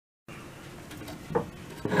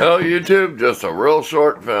Hello YouTube, just a real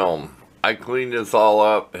short film. I cleaned this all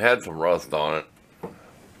up. It had some rust on it.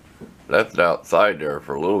 Left it outside there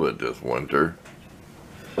for a little bit this winter.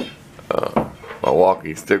 My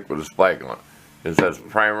walking stick with a spike on it. This has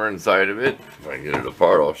primer inside of it. If I can get it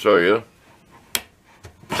apart, I'll show you.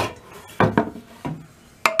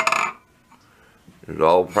 There's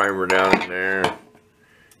all primer down in there.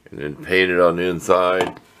 And then painted on the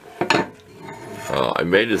inside. I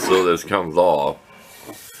made it so this comes off.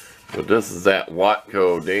 But this is that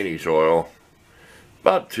Watco Danish oil.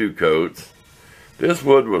 About 2 coats. This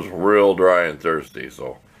wood was real dry and thirsty,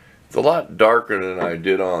 so it's a lot darker than I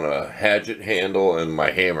did on a hatchet handle and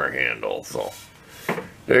my hammer handle. So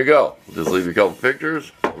there you go. Just leave you a couple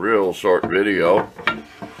pictures. Real short video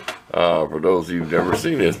for those of you who've never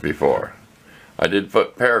seen this before. I did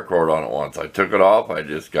put paracord on it once. I took it off. I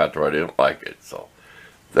just got to where I didn't like it. So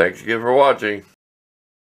thanks again for watching.